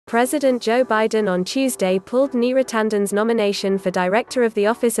President Joe Biden on Tuesday pulled Neera Tanden's nomination for Director of the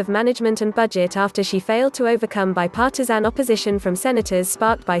Office of Management and Budget after she failed to overcome bipartisan opposition from senators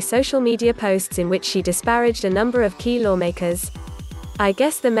sparked by social media posts in which she disparaged a number of key lawmakers. "I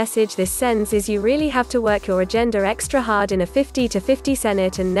guess the message this sends is you really have to work your agenda extra hard in a 50-50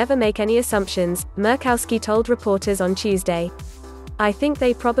 Senate and never make any assumptions," Murkowski told reporters on Tuesday. "I think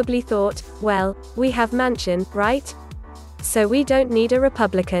they probably thought, well, we have Manchin, right? So we don't need a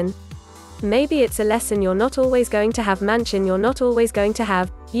Republican. Maybe it's a lesson you're not always going to have Manchin, you're not always going to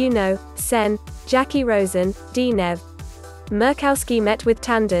have, Sen, Jackie Rosen, Nev." Murkowski met with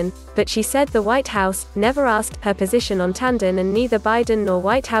Tanden, but she said the White House never asked her position on Tanden, and neither Biden nor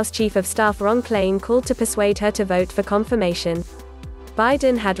White House Chief of Staff Ron Klain called to persuade her to vote for confirmation.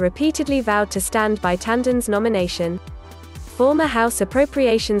 Biden had repeatedly vowed to stand by Tanden's nomination. Former House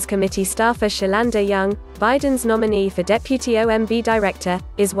Appropriations Committee staffer Shalanda Young, Biden's nominee for Deputy OMB Director,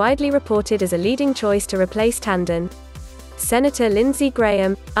 is widely reported as a leading choice to replace Tanden. Senator Lindsey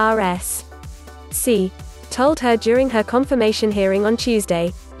Graham, R.S.C., told her during her confirmation hearing on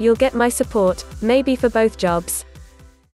Tuesday, "You'll get my support, maybe for both jobs."